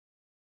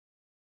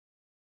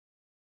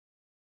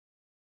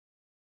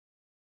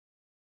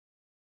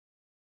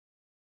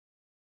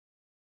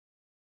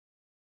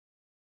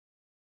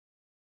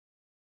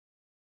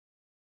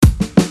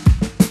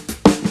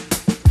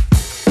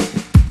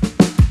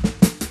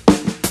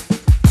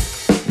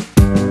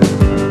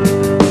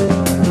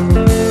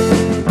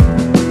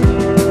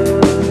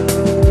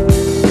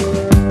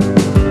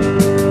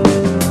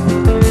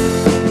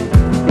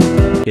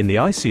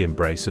icy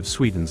embrace of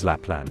Sweden's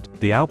Lapland,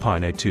 the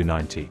Alpine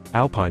A290,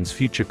 Alpine's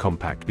future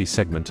compact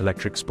B-segment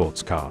electric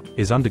sports car,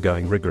 is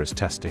undergoing rigorous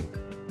testing.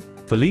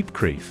 Philippe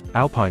Krief,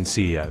 Alpine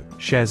CEO,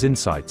 shares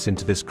insights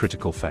into this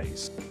critical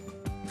phase.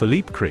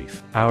 Philippe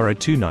Krief, our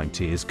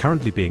A290 is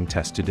currently being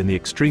tested in the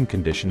extreme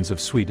conditions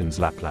of Sweden's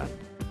Lapland.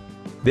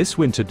 This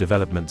winter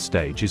development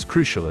stage is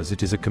crucial as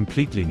it is a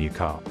completely new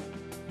car.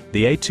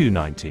 The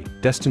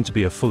A290, destined to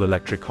be a full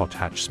electric hot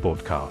hatch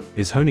sport car,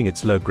 is honing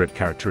its low grit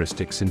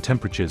characteristics in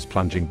temperatures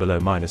plunging below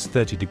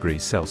 -30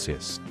 degrees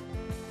Celsius.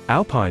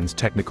 Alpine's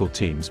technical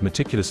teams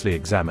meticulously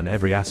examine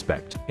every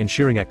aspect,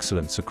 ensuring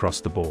excellence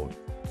across the board.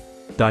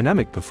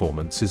 Dynamic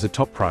performance is a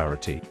top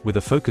priority, with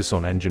a focus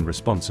on engine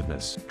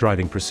responsiveness,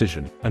 driving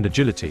precision, and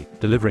agility,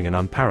 delivering an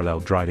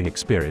unparalleled driving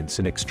experience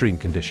in extreme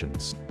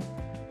conditions.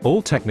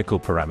 All technical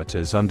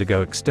parameters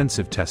undergo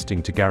extensive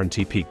testing to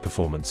guarantee peak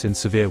performance in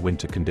severe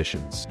winter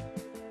conditions.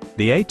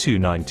 The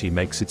A290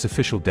 makes its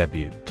official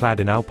debut,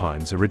 clad in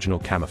Alpine's original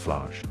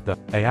camouflage, the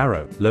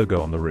A-Arrow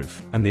logo on the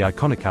roof, and the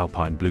iconic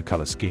Alpine blue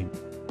color scheme.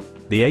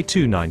 The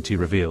A290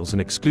 reveals an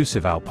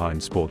exclusive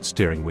Alpine sports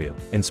steering wheel,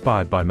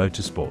 inspired by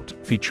motorsport,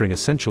 featuring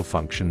essential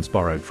functions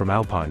borrowed from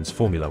Alpine's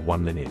Formula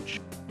One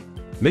lineage.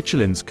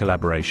 Michelin's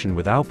collaboration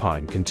with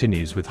Alpine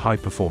continues with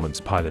high-performance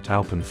Pilot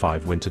Alpine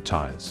 5 winter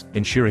tires,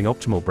 ensuring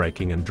optimal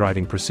braking and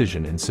driving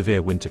precision in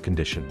severe winter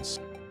conditions.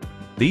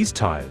 These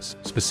tires,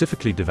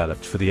 specifically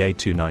developed for the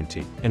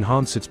A290,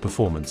 enhance its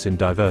performance in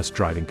diverse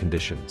driving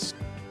conditions.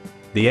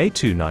 The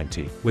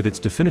A290, with its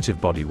definitive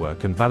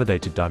bodywork and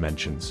validated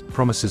dimensions,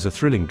 promises a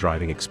thrilling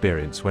driving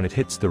experience when it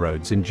hits the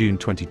roads in June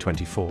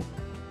 2024.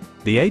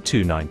 The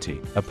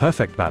A290, a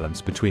perfect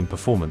balance between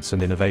performance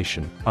and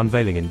innovation,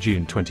 unveiling in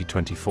June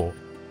 2024.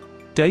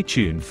 Stay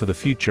tuned for the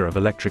future of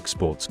electric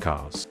sports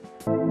cars.